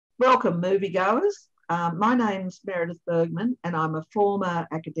Welcome, moviegoers. My name's Meredith Burgmann, and I'm a former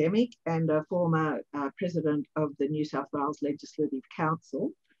academic and a former president of the New South Wales Legislative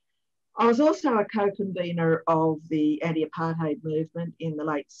Council. I was also a co-convenor of the Anti-Apartheid movement in the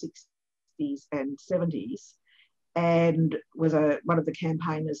late 60s and 70s, and was one of the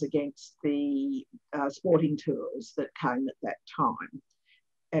campaigners against the sporting tours that came at that time,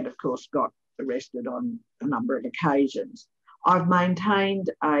 and of course got arrested on a number of occasions. I've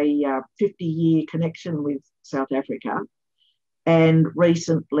maintained a 50-year connection with South Africa, and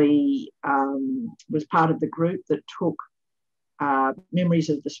recently was part of the group that took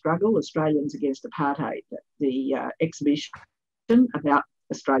Memories of the Struggle, Australians Against Apartheid, the exhibition about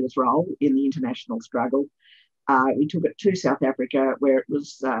Australia's role in the international struggle. We took it to South Africa, where it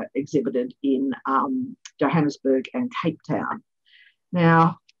was exhibited in Johannesburg and Cape Town.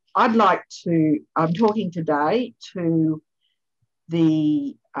 Now, I'm talking today to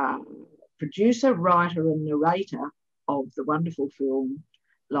the producer, writer and narrator of the wonderful film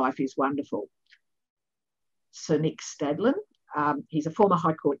Life is Wonderful, Sir Nick Stadlen. He's a former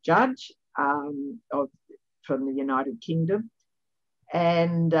High Court judge from the United Kingdom,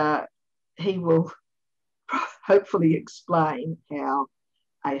 and he will hopefully explain how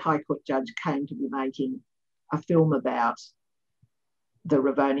a High Court judge came to be making a film about the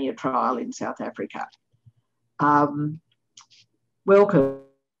Rivonia trial in South Africa. Welcome,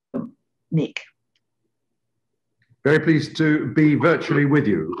 Nick. Very pleased to be virtually with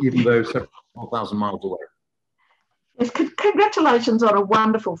you, even though several thousand miles away. Yes, congratulations on a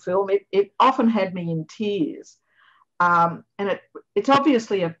wonderful film. It often had me in tears. And it's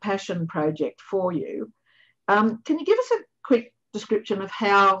obviously a passion project for you. Can you give us a quick description of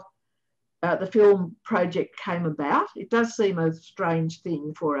how the film project came about? It does seem a strange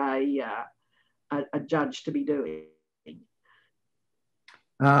thing for a judge to be doing.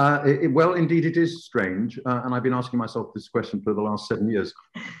 Well, indeed, it is strange, and I've been asking myself this question for the last 7 years.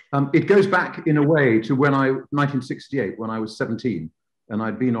 It goes back, in a way, to 1968, when I was 17, and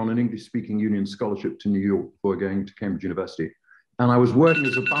I'd been on an English-speaking union scholarship to New York before going to Cambridge University, and I was working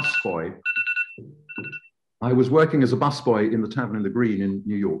as a busboy. I was working as a busboy in the Tavern in the Green in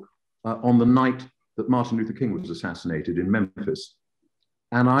New York on the night that Martin Luther King was assassinated in Memphis,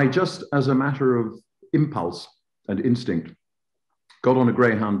 and I just, as a matter of impulse and instinct, got on a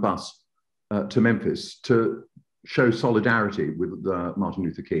Greyhound bus to Memphis to show solidarity with Martin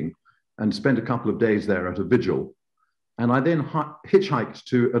Luther King, and spent a couple of days there at a vigil. And I then hitchhiked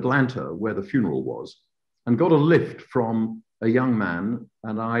to Atlanta, where the funeral was, and got a lift from a young man.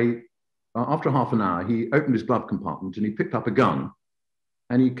 And after half an hour, he opened his glove compartment and he picked up a gun.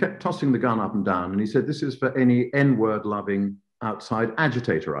 And he kept tossing the gun up and down. And he said, "This is for any N-word loving outside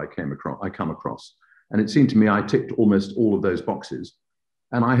agitator I come across." And it seemed to me I ticked almost all of those boxes.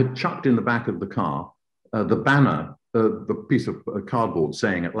 And I had chucked in the back of the car the banner, the piece of cardboard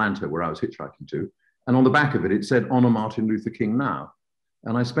saying Atlanta, where I was hitchhiking to. And on the back of it, it said, "Honor Martin Luther King now."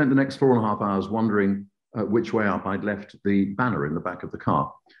 And I spent the next 4.5 hours wondering which way up I'd left the banner in the back of the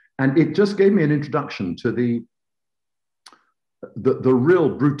car. And it just gave me an introduction to the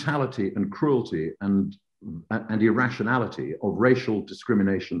real brutality and cruelty and irrationality of racial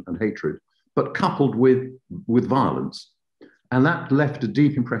discrimination and hatred, but coupled with violence. And that left a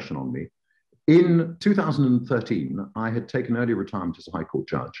deep impression on me. In 2013, I had taken early retirement as a High Court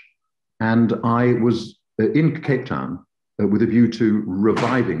judge, and I was in Cape Town with a view to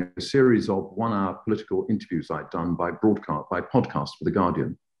reviving a series of 1-hour political interviews I'd done by podcast for The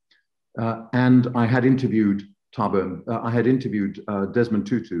Guardian. And I had interviewed Desmond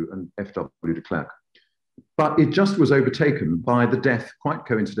Tutu and F.W. de Klerk. But it just was overtaken by the death, quite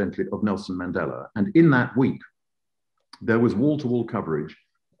coincidentally, of Nelson Mandela. And in that week, there was wall-to-wall coverage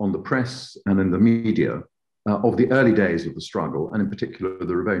on the press and in the media of the early days of the struggle, and in particular,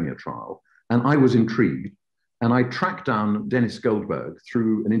 the Rivonia trial. And I was intrigued. And I tracked down Denis Goldberg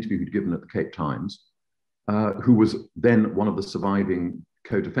through an interview he'd given at the Cape Times, who was then one of the surviving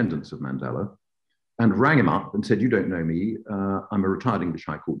co-defendants of Mandela, and rang him up and said, "You don't know me. I'm a retired English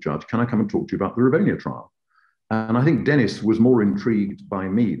High Court judge. Can I come and talk to you about the Rivonia trial?" And I think Denis was more intrigued by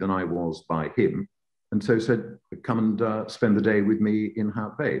me than I was by him, and so said, "Come and spend the day with me in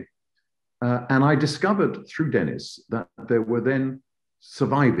Hout Bay." And I discovered through Denis that there were then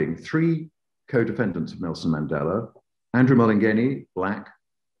surviving 3 co-defendants of Nelson Mandela: Andrew Mulungeni, black,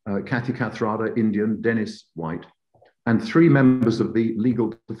 Kathy Kathrada, Indian, Dennis, white, and 3 members of the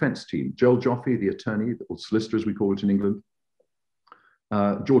legal defense team: Joel Joffe, the attorney, or solicitor as we call it in England,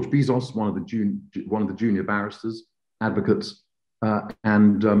 George Bezos, one of the junior barristers, advocates,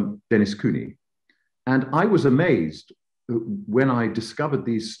 and Dennis Cooney. And I was amazed when I discovered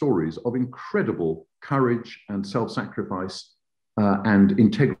these stories of incredible courage and self-sacrifice and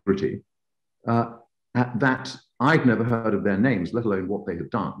integrity, that I'd never heard of their names, let alone what they had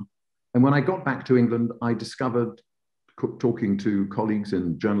done. And when I got back to England, I discovered, talking to colleagues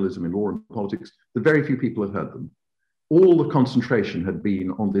in journalism, in law and politics, that very few people had heard them. All the concentration had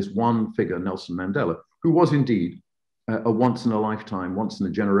been on this one figure, Nelson Mandela, who was indeed a once-in-a-lifetime,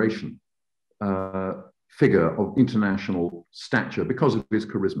 once-in-a-generation figure of international stature because of his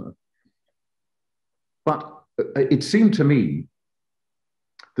charisma. But it seemed to me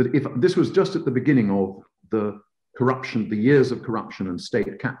that if this was just at the beginning of the corruption, the years of corruption and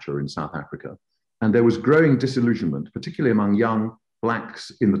state capture in South Africa, and there was growing disillusionment, particularly among young blacks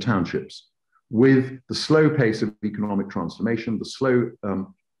in the townships, with the slow pace of economic transformation, the slow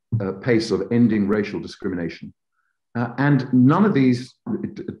pace of ending racial discrimination. And none of these,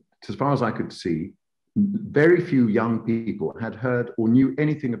 as far as I could see, very few young people had heard or knew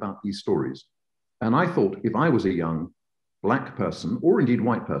anything about these stories. And I thought if I was a young black person, or indeed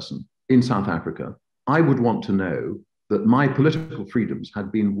white person in South Africa, I would want to know that my political freedoms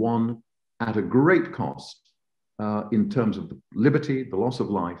had been won at a great cost in terms of the liberty, the loss of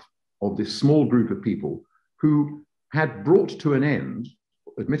life of this small group of people who had brought to an end,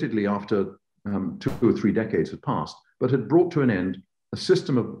 admittedly after 2 or 3 decades had passed, but had brought to an end a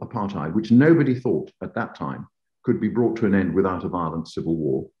system of apartheid, which nobody thought at that time could be brought to an end without a violent civil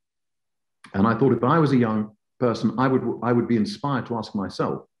war. And I thought if I was a young person, I would be inspired to ask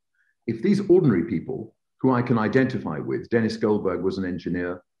myself, if these ordinary people who I can identify with, Denis Goldberg was an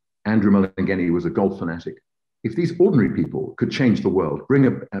engineer, Andrew Mulangeni was a golf fanatic, if these ordinary people could change the world,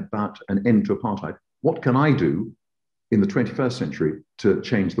 bring about an end to apartheid, what can I do in the 21st century to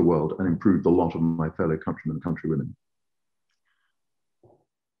change the world and improve the lot of my fellow countrymen and countrywomen?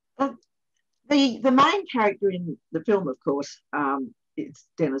 The main character in the film, of course, is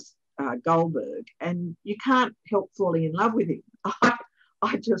Denis Goldberg, and you can't help falling in love with him.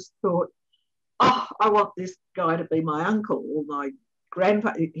 I just thought, oh, I want this guy to be my uncle or my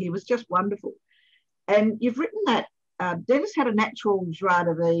grandpa. He was just wonderful. And you've written that Denis had a natural joie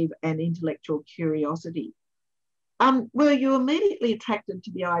de vivre and intellectual curiosity. Were you immediately attracted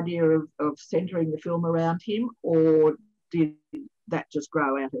to the idea of centering the film around him, or did that just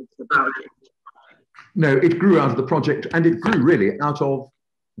grow out of the project? No, it grew out of the project, and it grew really out of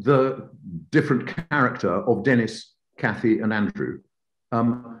the different character of Denis, Kathy, and Andrew.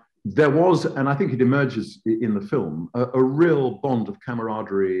 There was, and I think it emerges in the film, a real bond of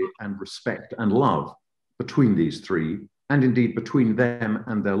camaraderie and respect and love between these three, and indeed between them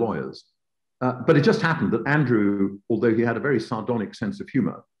and their lawyers. But it just happened that Andrew, although he had a very sardonic sense of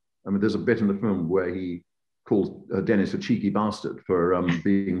humor, I mean, there's a bit in the film where he calls Denis a cheeky bastard for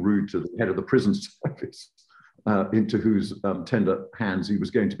being rude to the head of the prison service, into whose tender hands he was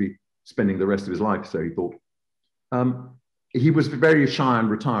going to be spending the rest of his life, so he thought. He was very shy and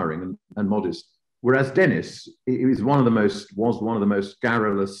retiring and modest, whereas Denis was one of the most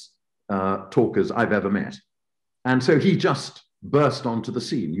garrulous talkers I've ever met. And so he just burst onto the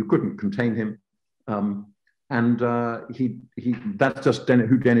scene. You couldn't contain him. That's just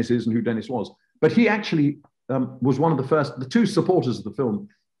who Denis is and who Denis was. But he actually was one of the two supporters of the film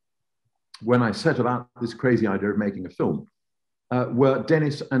when I set about this crazy idea of making a film, were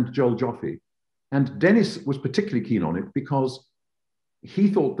Denis and Joel Joffe. And Denis was particularly keen on it because he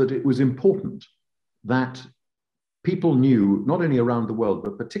thought that it was important that people knew, not only around the world,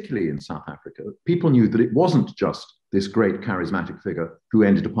 but particularly in South Africa, people knew that it wasn't just this great charismatic figure who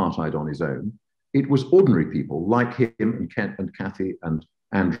ended apartheid on his own. It was ordinary people like him and Kent and Kathy and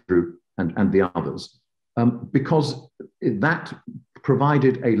Andrew and the others, because that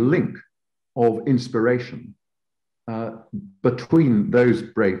provided a link of inspiration between those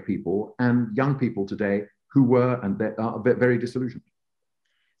brave people and young people today who were and they are very disillusioned.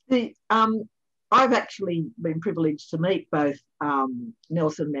 I've actually been privileged to meet both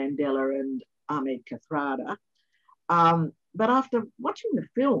Nelson Mandela and Ahmed Kathrada. But after watching the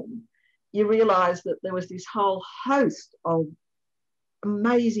film, you realise that there was this whole host of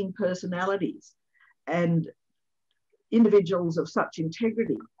amazing personalities and individuals of such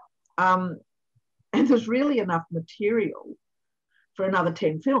integrity. And there's really enough material for another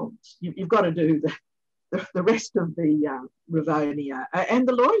 10 films. You've got to do the rest of the Rivonia and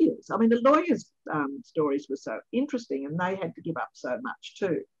the lawyers. I mean, the lawyers' stories were so interesting and they had to give up so much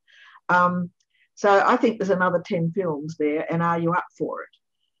too. So I think there's another 10 films there, and are you up for it?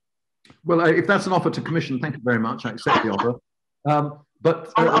 Well, if that's an offer to commission, thank you very much. I accept the offer.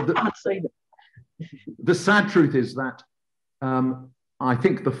 But I can't see them. The sad truth is that I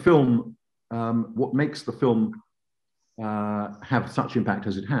think the film, what makes the film have such impact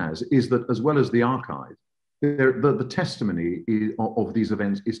as it has is that, as well as the archive, the testimony of these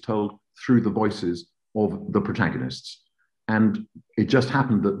events is told through the voices of the protagonists. And it just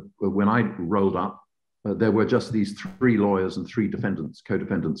happened that when I rolled up, there were just these 3 lawyers and 3 defendants,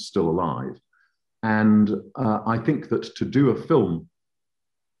 co-defendants still alive. And I think that to do a film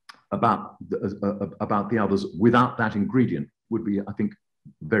about the others without that ingredient would be, I think,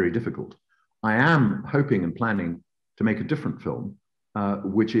 very difficult. I am hoping and planning to make a different film,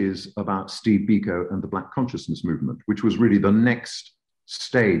 which is about Steve Biko and the Black Consciousness movement, which was really the next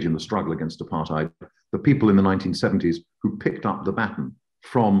stage in the struggle against apartheid. The people in the 1970s who picked up the baton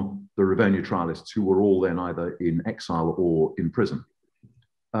from the Rivonia trialists, who were all then either in exile or in prison.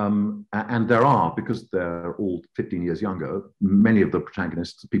 And there are, because they're all 15 years younger, many of the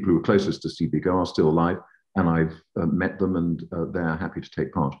protagonists, the people who were closest to Steve Biko, are still alive, and I've met them, and they're happy to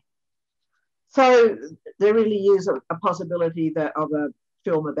take part. So there really is a possibility that of a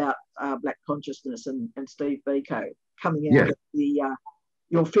film about Black consciousness and Steve Biko coming out of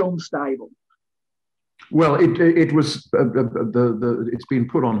your film stable. Well, it was it's been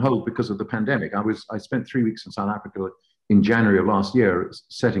put on hold because of the pandemic. I spent 3 weeks in South Africa in January of last year,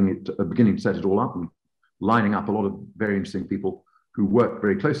 beginning to set it all up and lining up a lot of very interesting people who worked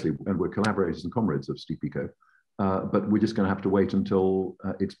very closely and were collaborators and comrades of Steve Biko. But we're just going to have to wait until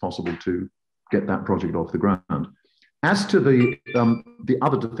it's possible to get that project off the ground. As to the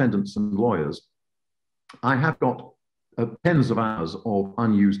other defendants and lawyers, I have got tens of hours of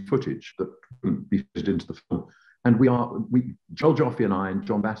unused footage that couldn't be fitted into the film. And Joel Joffe and I and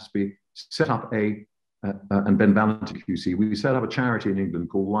John Battersby set up and Ben Valentin QC, we set up a charity in England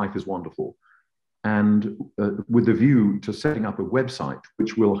called Life is Wonderful. And with the view to setting up a website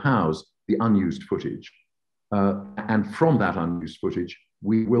which will house the unused footage. And from that unused footage,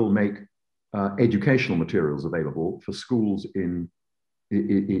 we will make educational materials available for schools in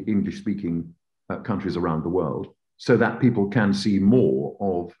English-speaking countries around the world, so that people can see more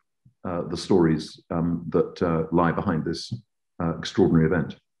of the stories that lie behind this extraordinary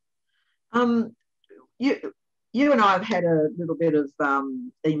event. You and I have had a little bit of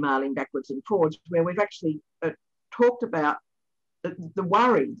emailing backwards and forwards where we've actually talked about the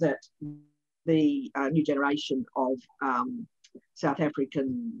worry that the new generation of South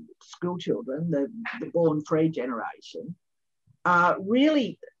African school children, the born-free generation,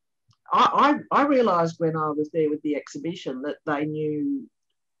 really, I realised when I was there with the exhibition that they knew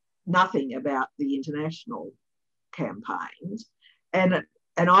nothing about the international campaigns.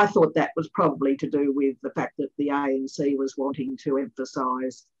 And I thought that was probably to do with the fact that the ANC was wanting to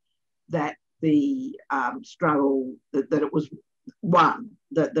emphasise that the struggle, that it was won,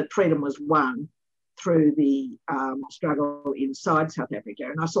 that freedom was won through the struggle inside South Africa.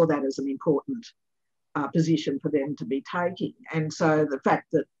 And I saw that as an important position for them to be taking. And so the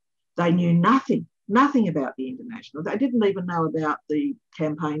fact that they knew nothing about the international, they didn't even know about the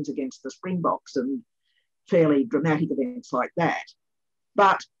campaigns against the Springboks and fairly dramatic events like that.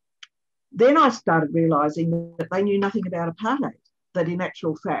 But then I started realising that they knew nothing about apartheid, that in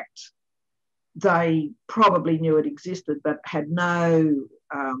actual fact, they probably knew it existed, but had no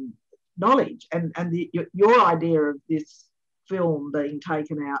knowledge. And your idea of this film being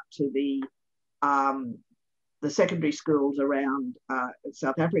taken out to the secondary schools around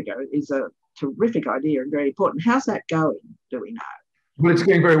South Africa is a terrific idea and very important. How's that going, do we know? Well, it's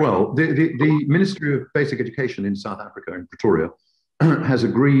going very well. The Ministry of Basic Education in South Africa, in Pretoria, has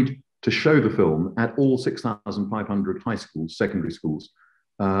agreed to show the film at all 6,500 high schools, secondary schools,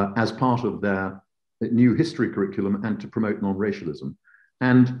 as part of their new history curriculum and to promote non-racialism.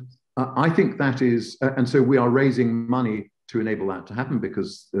 And I think that is, and so we are raising money to enable that to happen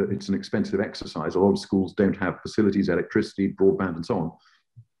because it's an expensive exercise. A lot of schools don't have facilities, electricity, broadband, and so on.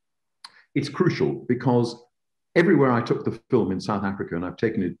 It's crucial because everywhere I took the film in South Africa, and I've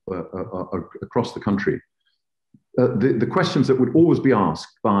taken it across the country, the questions that would always be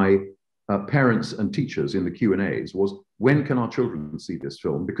asked by parents and teachers in the Q&As was, when can our children see this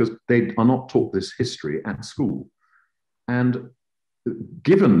film? Because they are not taught this history at school. And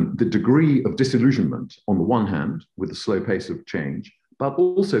given the degree of disillusionment on the one hand, with the slow pace of change, but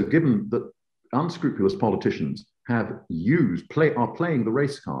also given that unscrupulous politicians are playing the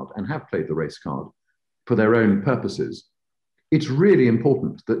race card and have played the race card for their own purposes, it's really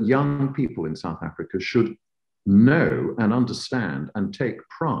important that young people in South Africa should know and understand and take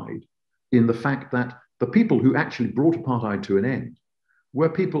pride in the fact that the people who actually brought apartheid to an end were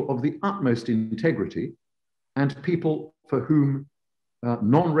people of the utmost integrity and people for whom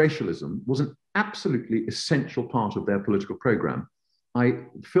non-racialism was an absolutely essential part of their political program. I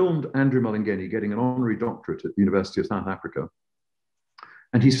filmed Andrew Mullingeney getting an honorary doctorate at the University of South Africa.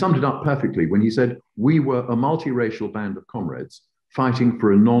 And he summed it up perfectly when he said, we were a multiracial band of comrades fighting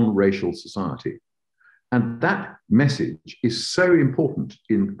for a non-racial society. And that message is so important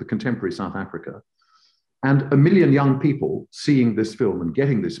in the contemporary South Africa. And 1 million young people seeing this film and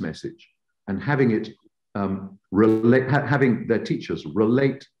getting this message and having it having their teachers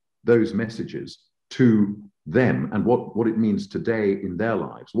relate those messages to them and what it means today in their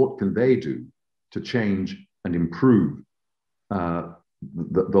lives. What can they do to change and improve the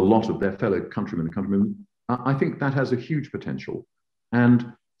lot of their fellow countrymen and countrywomen? I think that has a huge potential.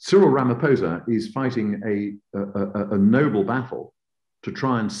 And Cyril Ramaphosa is fighting a noble battle to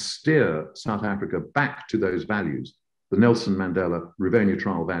try and steer South Africa back to those values, the Nelson Mandela Rivonia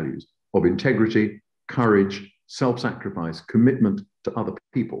Trial values of integrity, courage, self-sacrifice, commitment to other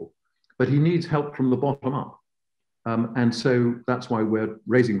people. But he needs help from the bottom up. And so that's why we're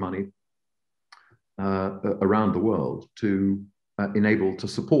raising money around the world to enable to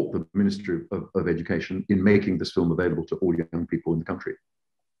support the Ministry of Education in making this film available to all young people in the country.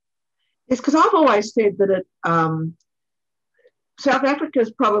 Yes, because I've always said that South Africa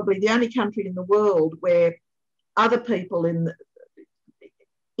is probably the only country in the world where other people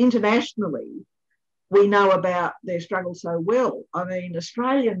internationally, we know about their struggle so well. I mean,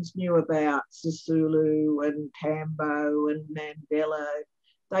 Australians knew about Sisulu and Tambo and Mandela.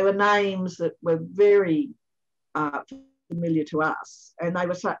 They were names that were very familiar to us, and they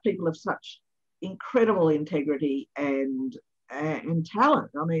were people of such incredible integrity and talent.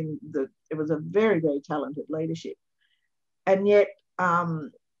 I mean, it was a very, very talented leadership. And yet,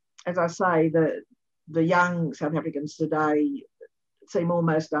 as I say, the young South Africans today seem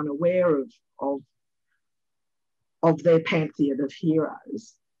almost unaware of their pantheon of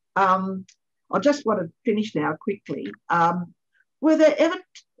heroes. I just want to finish now quickly. Were there ever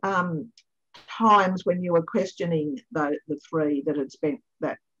times when you were questioning the three that had spent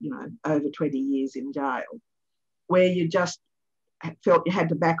that, over 20 years in jail, where you just felt you had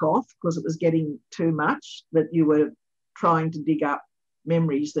to back off because it was getting too much, that you were trying to dig up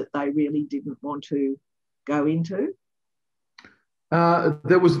memories that they really didn't want to go into?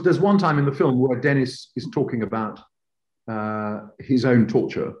 There's one time in the film where Denis is talking about his own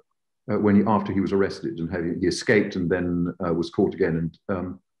torture after he was arrested and he escaped and then was caught again.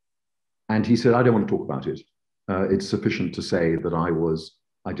 And he said, I don't want to talk about it. It's sufficient to say that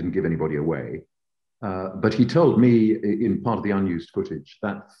I didn't give anybody away. But he told me in part of the unused footage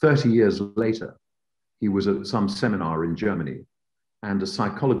that 30 years later, he was at some seminar in Germany and a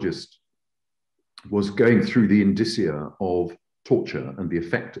psychologist was going through the indicia of torture and the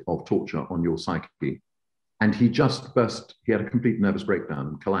effect of torture on your psyche. And he had a complete nervous breakdown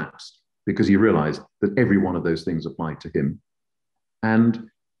and collapsed because he realized that every one of those things applied to him. And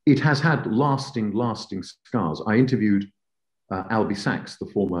it has had lasting scars. I interviewed Albie Sachs, the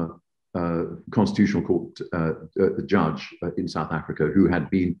former Constitutional Court judge in South Africa, who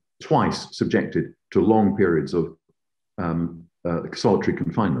had been twice subjected to long periods of solitary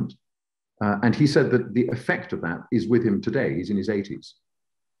confinement. And he said that the effect of that is with him today. He's in his 80s.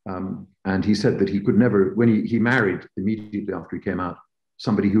 And he said that he could never, when he married immediately after he came out,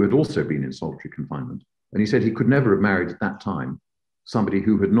 somebody who had also been in solitary confinement. And he said he could never have married at that time somebody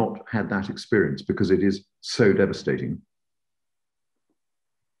who had not had that experience because it is so devastating.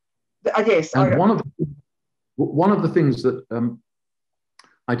 Yes. And one of the things that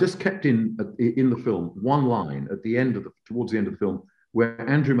I just kept in the film, one line at the end towards the end of the film, where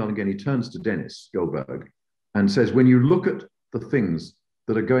Andrew Mullingeney turns to Denis Goldberg and says, when you look at the things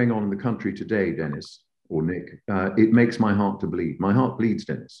that are going on in the country today, Denis or Nick, it makes my heart to bleed. My heart bleeds,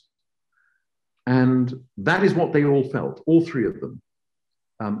 Denis. And that is what they all felt, all three of them.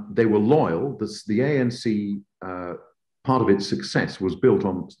 They were loyal. The ANC, part of its success was built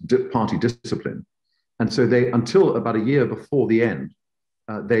on party discipline. And so they, until about a year before the end,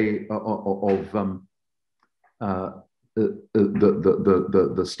 the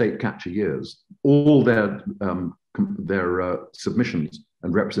state capture years, all their submissions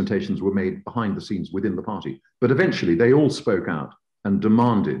and representations were made behind the scenes within the party. But eventually they all spoke out and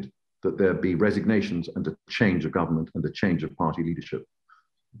demanded that there be resignations and a change of government and a change of party leadership.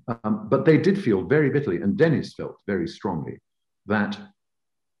 But they did feel very bitterly, and Denis felt very strongly, that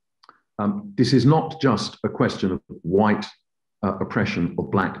this is not just a question of white oppression of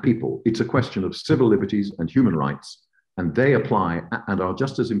black people. It's a question of civil liberties and human rights, and they apply and are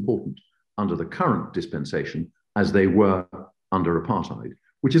just as important under the current dispensation as they were under apartheid,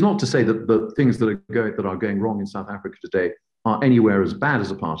 which is not to say that the things that are going wrong in South Africa today are anywhere as bad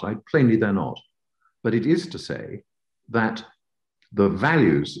as apartheid. Plainly, they're not. But it is to say that the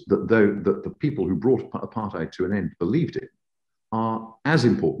values that the people who brought apartheid to an end believed in are as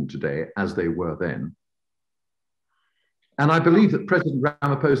important today as they were then. And I believe that President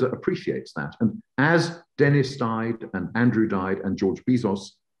Ramaphosa appreciates that. And as Denis died and Andrew died and George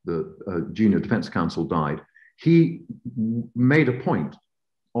Bezos, the junior defense counsel, died, he made a point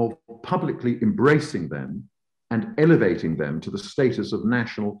of publicly embracing them and elevating them to the status of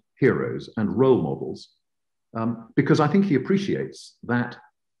national heroes and role models, because I think he appreciates that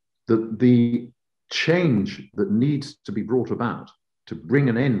the change that needs to be brought about to bring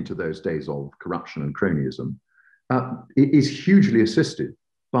an end to those days of corruption and cronyism is hugely assisted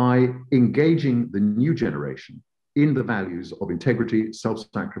by engaging the new generation in the values of integrity,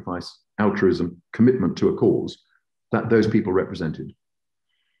 self-sacrifice, altruism, commitment to a cause that those people represented.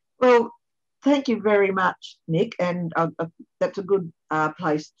 Well, thank you very much, Nick, and that's a good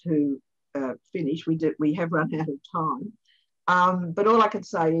place to finish. We have run out of time, but all I can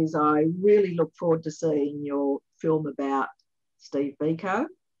say is I really look forward to seeing your film about Steve Biko,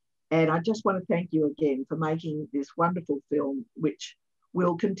 and I just want to thank you again for making this wonderful film, which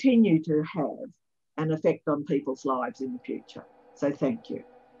will continue to have an effect on people's lives in the future. So thank you.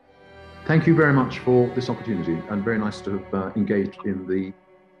 Thank you very much for this opportunity, and very nice to have engaged in the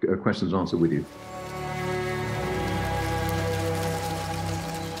questions and answer with you.